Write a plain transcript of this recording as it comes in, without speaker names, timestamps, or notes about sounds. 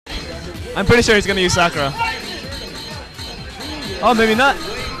I'm pretty sure he's gonna use Sakura. Oh, maybe not.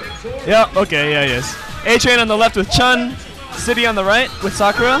 Yeah, okay, yeah, he is. A-Train on the left with Chun. City on the right with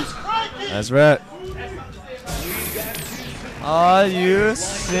Sakura. That's right. Oh, you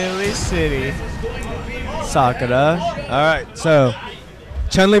silly City. Sakura. Alright, so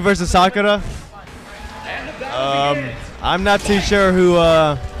Chun-Li versus Sakura. I'm not too sure who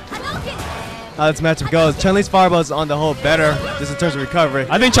how this matchup goes. Chun-Li's fireball is on the whole better, just in terms of recovery.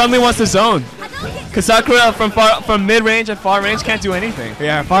 I think Chun-Li wants to zone. Because Sakura from mid-range and far range can't do anything.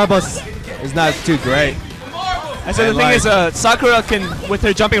 Yeah, her fireball is not too great. I said the thing is, Sakura can, with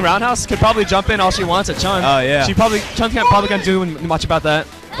her jumping roundhouse, could probably jump in all she wants at Chun. Oh yeah. Chun probably can't do much about that.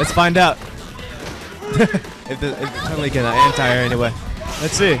 Let's find out. if Chun-Li can anti-her anyway.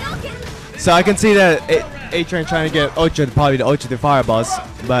 Let's see. So I can see that A-Train trying to get Ocho to probably the Ocho through fireballs,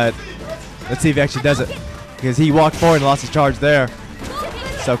 but let's see if he actually does it. Because he walked forward and lost his charge there.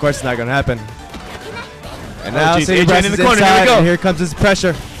 So of course it's not going to happen. And now Citiofbrass is inside, and here comes his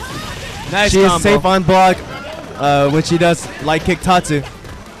pressure. Nice She combo. is safe on block when she does light kick Tatsu.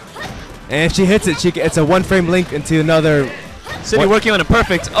 And if she hits it, it's a one frame link into another. City working on a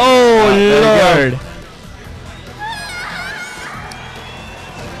perfect. Oh, Lord.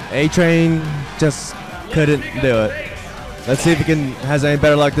 A-Train just couldn't do it. Let's see if he has any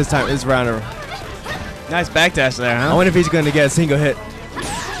better luck this time. This rounder. Nice backdash there, huh? I wonder if he's going to get a single hit.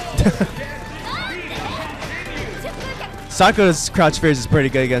 Sakura's crouch fears is pretty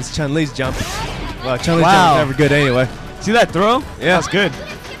good against Chun-Li's jump. Well, Chun-Li's jump is never good anyway. See that throw? Yeah. That's good.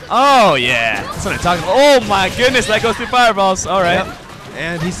 Oh, yeah. That's what I'm talking about. Oh, my goodness. That goes through fireballs. All right. Yep.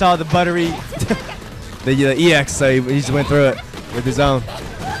 And he saw the buttery, the EX, so he just went through it with his own.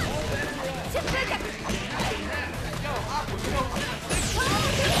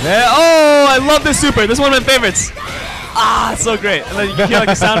 Yeah. Oh, I love this super. This is one of my favorites. Ah, it's so great. And then you can hear like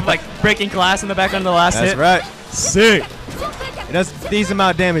the sound of like breaking glass in the background of the last hit. That's right. Sick. It does a decent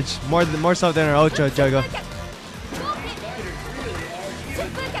amount of damage, more so than her Ocho Juggo.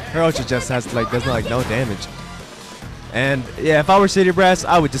 Her Ocho just does no damage. And yeah, if I were Citiofbrass,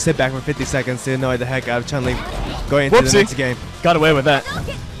 I would just sit back for 50 seconds to annoy the heck out of Chun-Li going into the next game. Got away with that.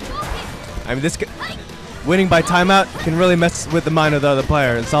 I mean, winning by timeout can really mess with the mind of the other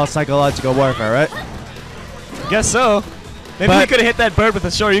player. It's all psychological warfare, right? Guess so. Maybe he could have hit that bird with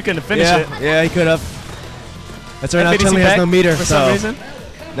a short you can finish it. Yeah, he could have. That's right now Chun-Li has no meter, for some reason.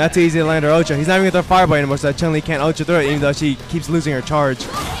 Not too easy to land her Ocho. He's not even going to throw fireball anymore, so Chun-Li can't Ocho through it, even though she keeps losing her charge.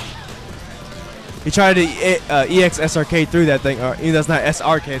 He tried to EX SRK through that thing, or even though it's not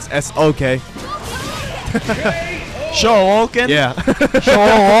SRK, it's SOK. Showoken? Yeah.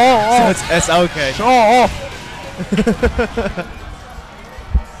 So it's SOK.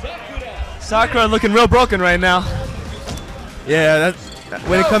 Sakura looking real broken right now. Yeah,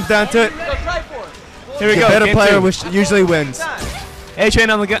 when it comes down to it, here we the go. better Game player two. usually wins. A-Train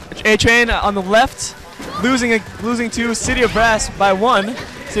on the left, losing to Citiofbrass by 1.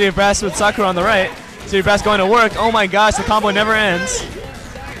 Citiofbrass with Sakura on the right. Citiofbrass going to work. Oh my gosh, the combo never ends.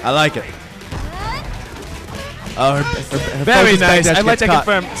 I like it. Oh, her very nice. I'd like to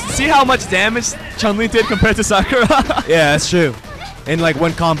confirm. See how much damage Chun-Li did compared to Sakura? Yeah, that's true. In like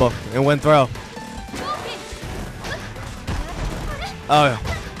one combo, in one throw. Oh, yeah.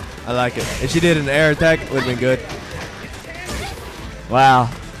 I like it. If she did an air attack, it would have been good. Wow.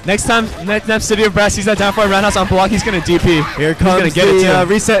 Next time Citiofbrass sees that down for a roundhouse on block, he's going to DP. Here comes the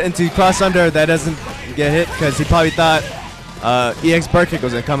reset into cross under that doesn't get hit because he probably thought EX bird kick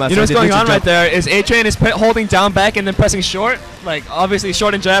was going to come out. You know what's going on right there is A-Train is holding down back and then pressing short. Like, obviously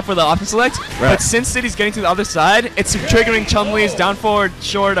short and jab for the option select. Right. But since City's getting to the other side, it's triggering Chun-Li's down forward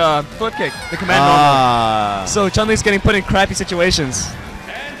short flip kick, the command normal. So Chun-Li's getting put in crappy situations.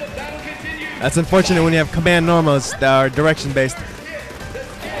 That's unfortunate when you have command normals that are direction based.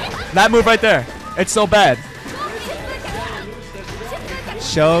 That move right there, it's so bad.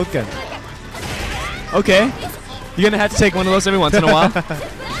 Shoken. Okay, you're gonna have to take one of those every once in a while.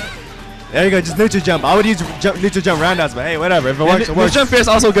 There you go, just neutral jump. I would use neutral jump roundouts, but hey, whatever. If it works, it works. Neutral jump is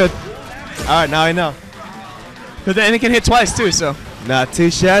also good. All right, now I know. But then it can hit twice too, so. Not too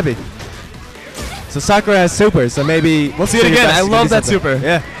shabby. So Sakura has super, so maybe we'll see it again. I love that super.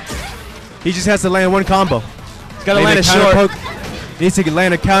 Yeah. He just has to land one combo. He's got to land a short. Poke. He needs to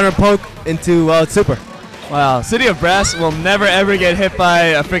land a counter poke into super. Wow, Citiofbrass will never ever get hit by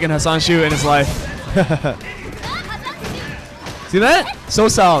a freaking Hasanshu in his life. See that? So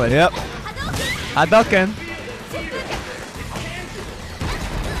solid. Yep. Hadouken.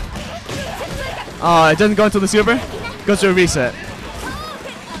 Oh, it doesn't go into the super? Goes to a reset.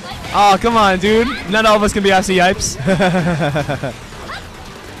 Oh, come on, dude. Not all of us can be FC Yipes.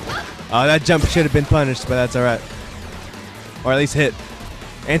 That jump should have been punished, but that's alright. Or at least hit.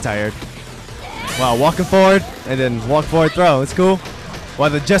 Anti-aired. Wow, walking forward and then walk forward throw. It's cool. While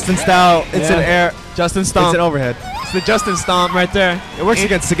the Justin style instant air. Justin stomp. Instant overhead. It's the Justin stomp right there. It works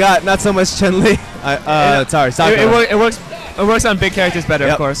against Sagat, not so much Chun-Li. Sorry, Sakura. It works on big characters better,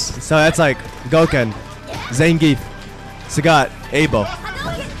 of course. So that's like Goken, Zangief, Sagat, Abo.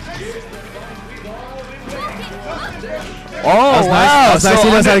 Oh, that was wow. Nice. That was nice. He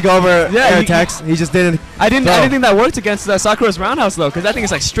knows how to go over air attacks. He just didn't. I didn't think that worked against Sakura's roundhouse though, because that thing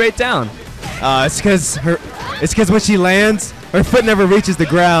is like straight down. It's because when she lands, her foot never reaches the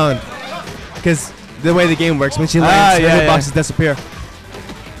ground. Because the way the game works, when she lands, her hitboxes disappear.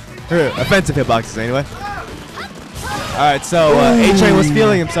 Her offensive hitboxes, anyway. All right, so A-Train was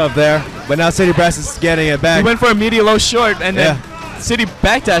feeling himself there, but now Citiofbrass is getting it back. He went for a media low short, and then City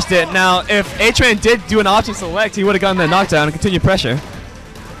backdashed it. Now, if A-Train did do an option select, he would have gotten the knockdown and continued pressure.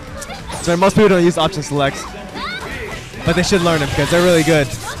 So most people don't use option selects, but they should learn them because they're really good.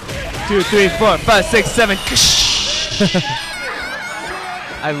 2, 3, 4, 5, 6, 7.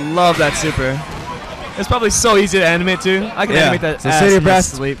 I love that super. It's probably so easy to animate too. I can animate that. So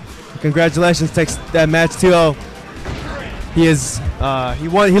Citiofbrass, congratulations, takes that match 2-0. He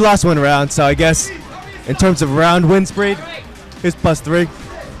lost one round, so I guess in terms of round win spread, he's +3.